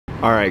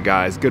All right,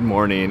 guys, good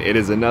morning. It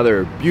is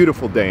another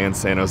beautiful day in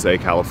San Jose,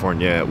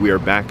 California. We are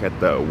back at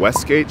the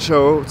Westgate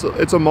show.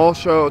 It's a mall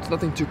show. It's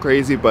nothing too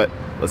crazy, but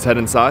let's head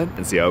inside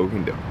and see how we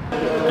can do.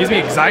 It gives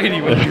me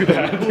anxiety when you do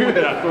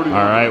that. All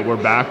right, we're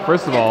back.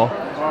 First of all,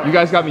 you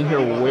guys got me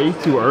here way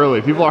too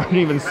early. People aren't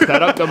even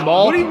set up. The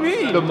mall. What do you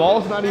mean? The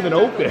mall's not even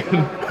open.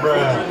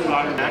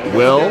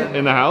 Will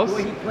in the house.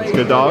 It's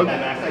good dog.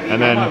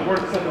 And then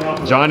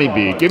Johnny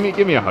B. Give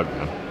me a hug,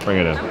 man. Bring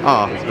it in.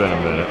 Oh, it's been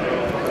a minute.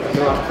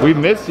 We've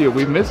missed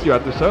you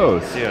at the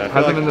shows. Yeah,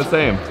 hasn't been the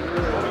same.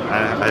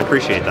 I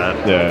appreciate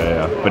that.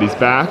 Yeah. But he's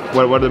back.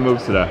 What are the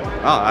moves today?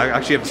 Oh, I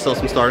actually have to sell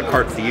some start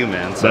cards to you,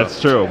 man. So. That's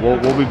true.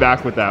 We'll be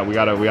back with that. We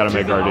gotta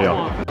make our deal.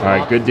 All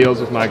right, good deals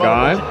with my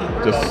guy.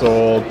 Just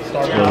sold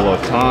a little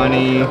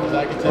Otani, a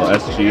little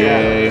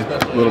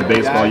SGA, a little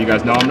baseball. You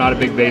guys know I'm not a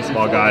big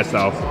baseball guy,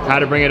 so had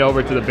to bring it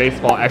over to the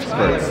baseball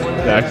experts.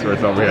 The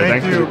experts over here.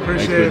 Thanks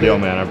for the deal,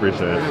 man. I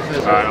appreciate it.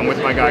 All right, I'm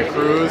with my guy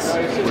Cruz.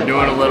 We're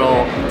doing a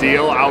little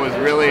deal. I was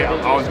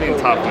being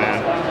tough,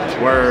 man.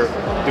 We're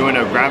doing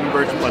a grab and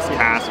birch plus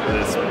cash for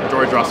this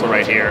George Russell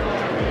right here.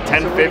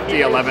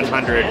 1050,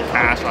 1100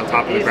 cash on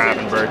top of the grab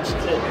and birch.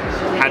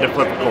 Had to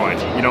flip a coin.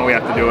 You know we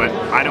have to do it.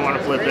 I don't want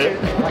to flip it.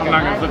 I'm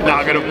not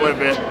gonna flip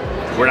it.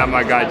 We're not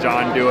my guy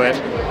John do it.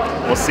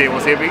 We'll see.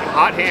 We'll see if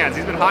hot hands.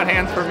 He's been hot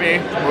hands for me.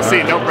 We'll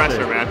see. No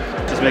pressure, man.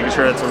 Just making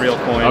sure it's a real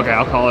coin. Okay,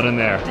 I'll call it in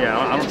there. Yeah,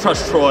 I don't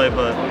trust Troy,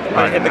 but All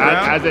right, hit the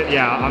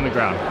ground. On the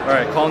ground. All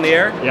right, call in the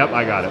air. Yep,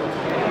 I got it.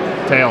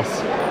 Tails.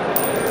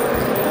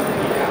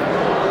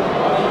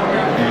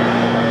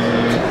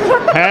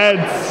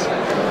 Heads.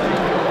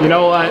 You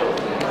know what?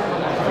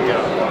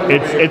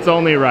 It's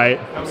only right.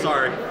 I'm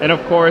sorry. And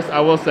of course, I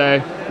will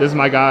say, this is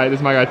my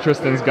guy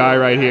Tristan's guy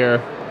right here.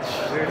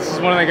 This is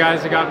one of the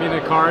guys that got me into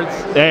cards.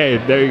 Hey,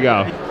 there you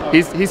go.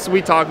 He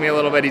sweet talked me a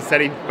little bit. He said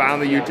he found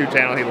the YouTube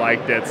channel, he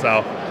liked it,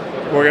 so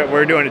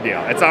we're doing a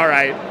deal. It's all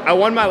right. I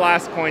won my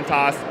last coin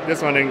toss.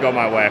 This one didn't go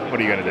my way.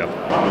 What are you gonna do?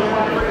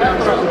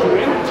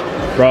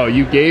 Bro,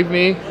 you gave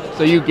me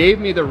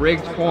the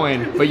rigged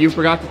coin, but you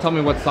forgot to tell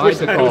me what side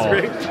to call.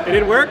 It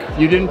didn't work?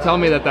 You didn't tell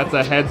me that that's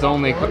a heads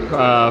only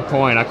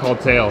coin. I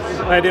called tails.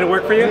 It didn't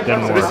work for you?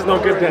 Didn't work. This is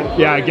no good then.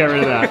 Yeah, get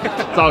rid of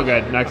that. It's all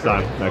good. Next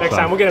time. Next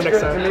time. We'll get him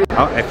next time.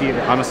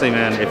 Honestly,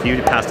 man, if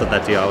you passed up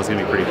that deal, I was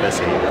gonna be pretty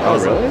pissy.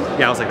 Really?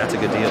 Yeah, I was like, that's a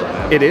good deal,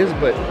 man. It is,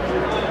 but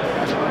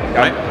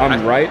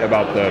I'm right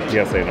about the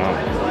PSA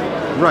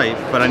now. Right,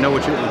 but I know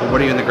what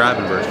are you in the grab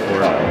and burst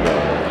for?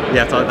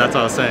 Yeah, that's what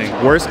I was saying.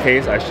 Worst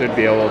case, I should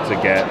be able to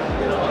get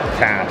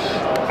cash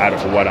out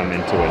of what I'm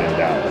into it in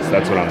Dallas.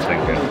 That's what I'm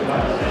thinking.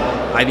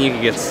 I think you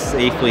could get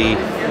safely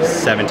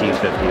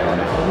 $17.50 on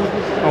it.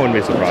 I wouldn't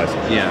be surprised.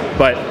 Yeah.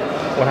 But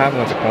what happened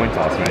with the coin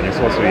toss, man? You're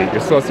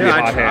supposed to be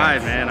hot hands. I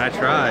tried, man. I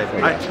tried.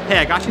 Hey,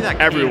 I got you that.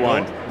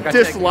 Everyone.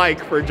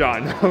 Dislike for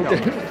John. Okay.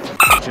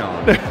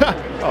 John.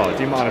 Oh,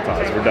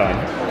 demonetized. We're done.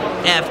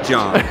 F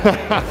John.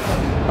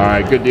 All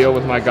right, good deal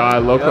with my guy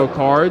Loco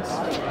Cards.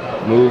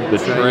 Move the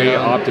Trey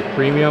Optic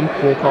Premium,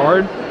 cool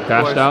card.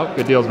 Cashed out.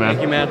 Good deals, man.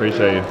 Thank you, man.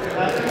 Appreciate you.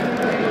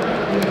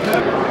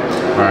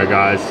 All right,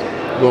 guys.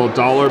 Little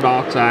dollar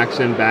box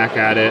action back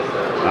at it.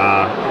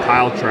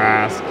 Kyle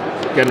Trask.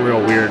 Getting real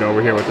weird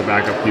over here with the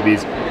backup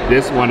QBs.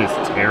 This one is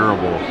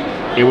terrible.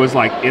 It was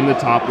like in the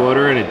top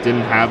loader and it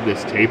didn't have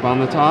this tape on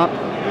the top.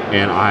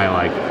 And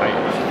I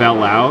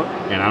fell out.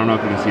 And I don't know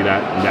if you can see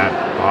that in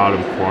that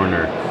bottom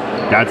corner.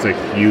 That's a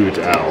huge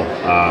L.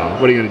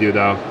 What are you gonna do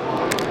though?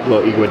 A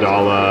little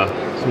Iguodala,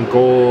 some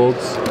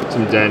golds,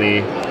 some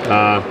Denny.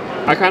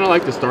 I kind of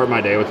like to start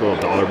my day with a little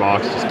dollar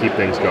box, just keep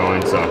things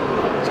going. So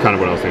it's kind of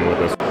what I was thinking with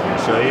this. Can I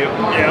show you?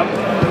 Yep.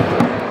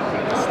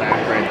 Got the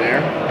stack right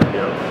there.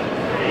 Yep.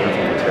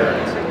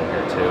 That's a in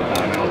here too.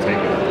 I'll take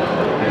it.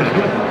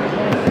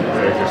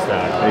 There's your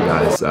stack. Hey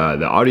guys,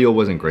 the audio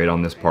wasn't great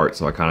on this part,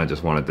 so I kind of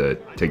just wanted to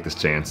take this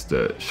chance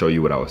to show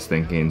you what I was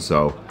thinking.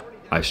 So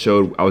I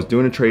was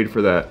doing a trade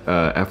for that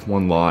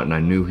F1 lot, and I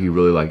knew he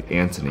really liked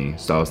Anthony.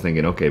 So I was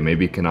thinking, okay,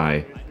 maybe can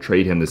I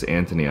trade him this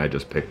Anthony I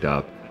just picked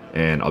up,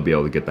 and I'll be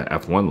able to get that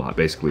F1 lot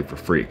basically for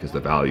free because the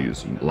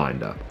values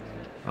lined up.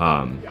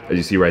 As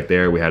you see right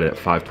there, we had it at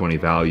 520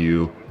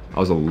 value. I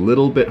was a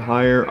little bit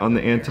higher on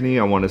the Anthony.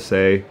 I want to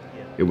say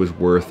it was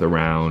worth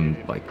around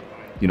a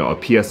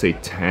PSA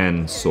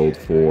 10 sold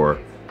for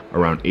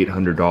around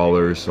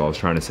 $800. So I was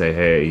trying to say,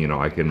 hey,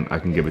 I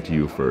can give it to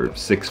you for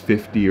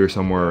 $650 or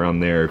somewhere around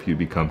there if you'd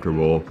be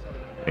comfortable.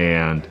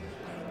 And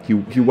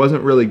he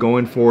wasn't really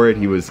going for it.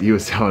 He was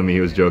telling me,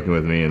 he was joking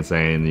with me and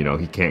saying,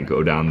 he can't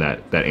go down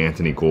that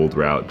Anthony Gold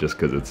route just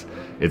because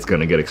it's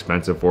gonna get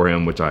expensive for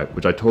him, which I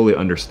totally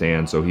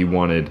understand. So he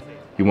wanted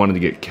to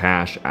get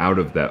cash out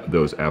of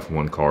those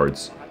F1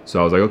 cards.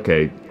 So I was like,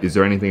 okay, is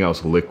there anything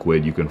else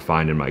liquid you can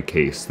find in my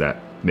case that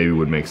maybe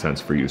would make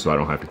sense for you so I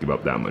don't have to give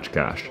up that much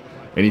cash?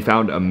 And he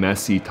found a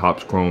messy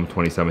Topps Chrome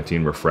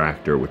 2017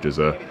 Refractor, which is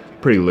a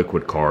pretty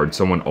liquid card.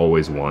 Someone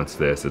always wants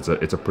this. It's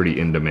a pretty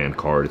in-demand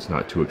card. It's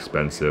not too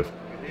expensive.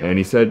 And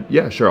he said,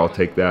 yeah, sure, I'll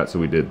take that. So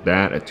we did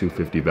that at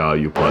 250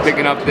 value plus.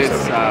 Picking up this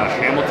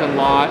Hamilton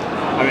lot.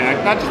 I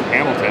mean, not just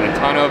Hamilton, a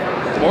ton of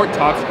more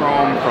Topps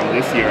Chrome from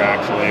this year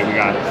actually. We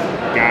got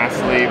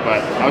Ghastly, but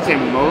I would say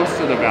most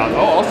of the value.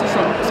 Oh, also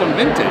some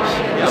vintage.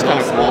 Yeah, It's kind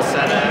of cool.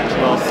 Senna.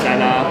 Little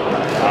Senna.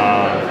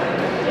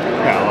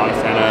 Yeah, a lot of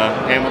Senna.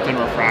 Hamilton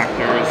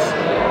refractors,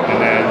 and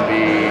then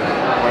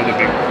where are the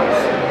big ones?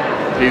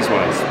 These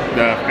ones,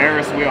 the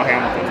Ferris wheel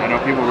Hamiltons. I know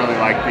people really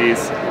like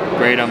these.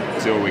 Grade them.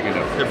 See what we can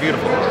do. They're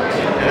beautiful.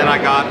 And then I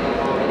got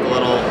a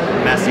little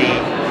messy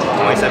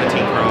 2017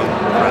 Chrome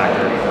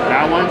refractor.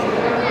 That one.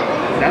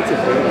 That's a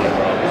good one,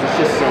 bro. It's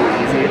just so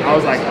easy. I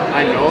was like,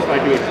 I know if I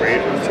do a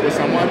trade with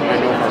someone,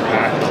 I know for a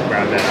fact I'll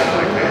grab that out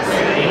like this.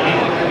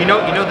 You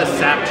know the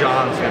Sap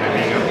John's gonna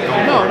be.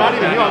 No, not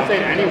even you. I'm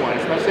saying anyone,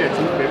 especially at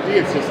 250.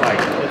 It's just like,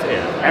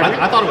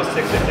 I thought it was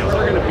 650.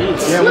 We're gonna be.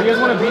 Yeah, we guys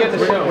want to be at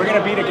the show. We're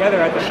gonna be together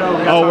at the show.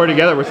 oh, we're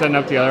together. We're setting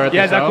up together at the show.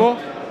 Yeah, is that cool?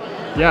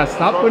 Yeah,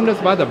 stop putting us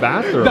by the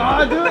bathroom.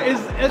 Nah, dude,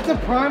 it's a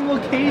prime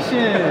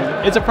location.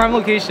 It's a prime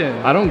location.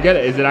 I don't get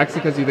it. Is it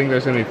actually because you think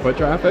there's gonna be foot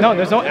traffic? No,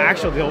 there's no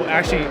actual.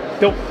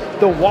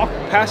 They'll walk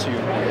past you.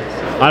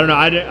 I don't know.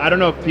 I don't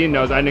know if Pete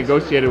knows. I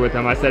negotiated with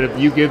him. I said if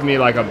you give me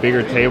like a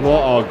bigger table,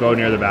 I'll go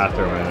near the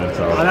bathroom. And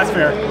so. Oh, that's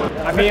fair.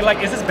 I mean,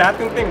 like, is this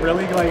bathroom thing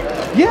really like?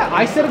 Yeah,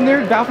 I set up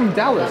near the bathroom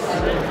Dallas,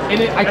 and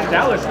That's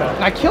Dallas though.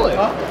 I kill it.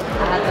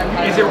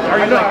 Is it? Are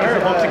you like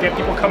in hopes to get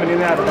people coming in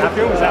and out of the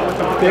bathroom? Is that what's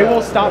up? They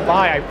will stop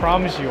by. I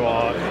promise you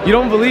all. You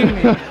don't believe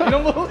me.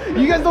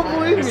 You guys don't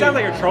believe me. It sounds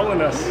like you're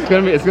trolling us.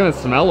 It's gonna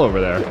smell over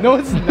there. No,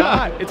 it's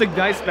not. It's a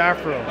nice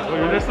bathroom.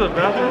 This is the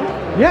bathroom?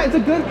 Yeah, it's a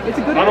good.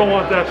 I don't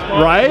want that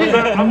spot. Right?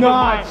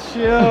 Nah,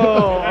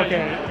 chill.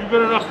 Okay. You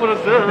better not put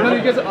us there. No,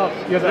 you guys are up.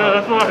 You guys are Yeah, up.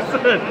 that's what I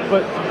said.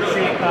 But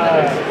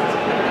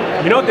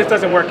You know if this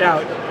doesn't work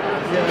out,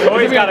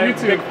 Troy's It's got gonna a be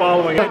on big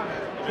following.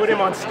 Put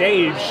him on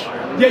stage.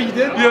 yeah, you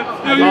did.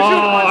 Yeah, you Oh, should.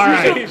 all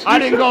right. I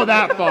didn't go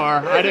that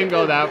far. I didn't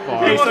go that Hey,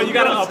 far. so you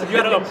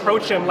gotta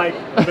approach him like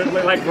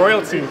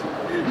royalty.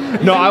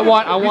 No, I These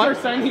are want.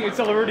 signing. It's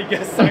celebrity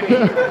guest signing.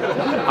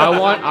 I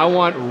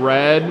want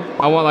red.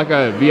 I want like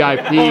a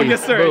VIP Oh,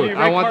 yes, sir. booth. You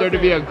I red want there to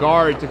be a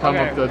guard to come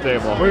Okay. up to the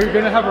table. We're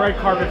gonna have a red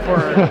carpet for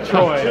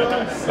Troy.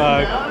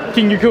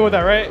 King, you cool with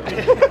that, right?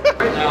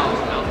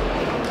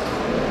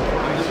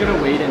 I'm just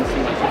gonna wait and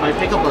see. Like, if I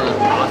pick up a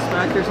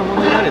prospect or something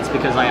like that, it's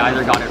because I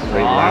either got it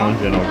raw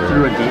lounging over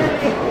through a here.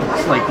 deal.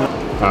 It's like,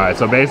 All right,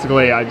 so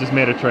basically, I just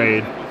made a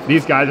trade.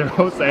 These guys are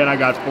both saying I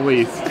got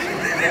fleeced.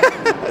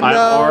 I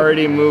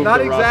already moved. Not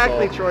to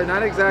exactly, Russell. Troy.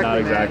 Not exactly.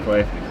 Not man.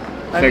 exactly.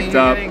 I mean, Picked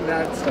you're up getting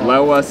that stuff.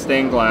 Lewa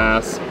stained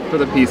glass for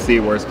the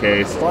PC, worst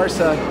case.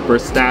 Barca.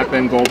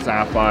 Verstappen gold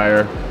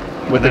sapphire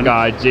with the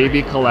guy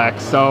JB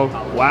collects. So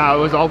wow,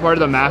 it was all part of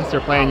the master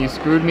plan. You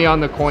screwed me on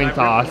the coin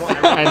toss,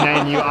 and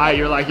then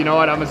you're like, you know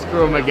what? I'm gonna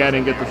screw him again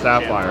and get the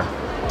sapphire.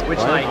 which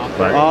night?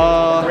 But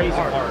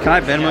Can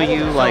I Venmo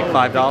you like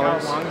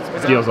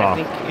 $5? deals off.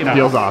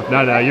 Deals off.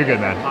 No, you're good,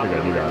 man. You're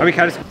good. You got it. I mean,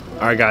 kind of.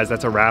 All right, guys,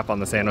 that's a wrap on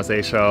the San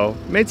Jose show.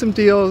 Made some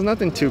deals,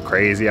 nothing too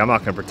crazy. I'm not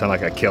gonna pretend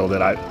like I killed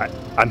it.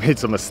 I made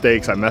some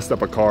mistakes. I messed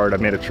up a card. I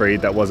made a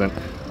trade that wasn't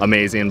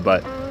amazing,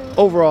 but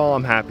overall,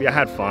 I'm happy. I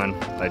had fun.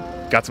 I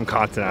got some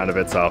content out of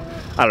it, so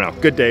I don't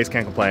know. Good days,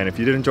 can't complain. If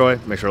you did enjoy,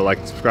 make sure to like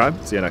and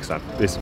subscribe. See you next time. Peace.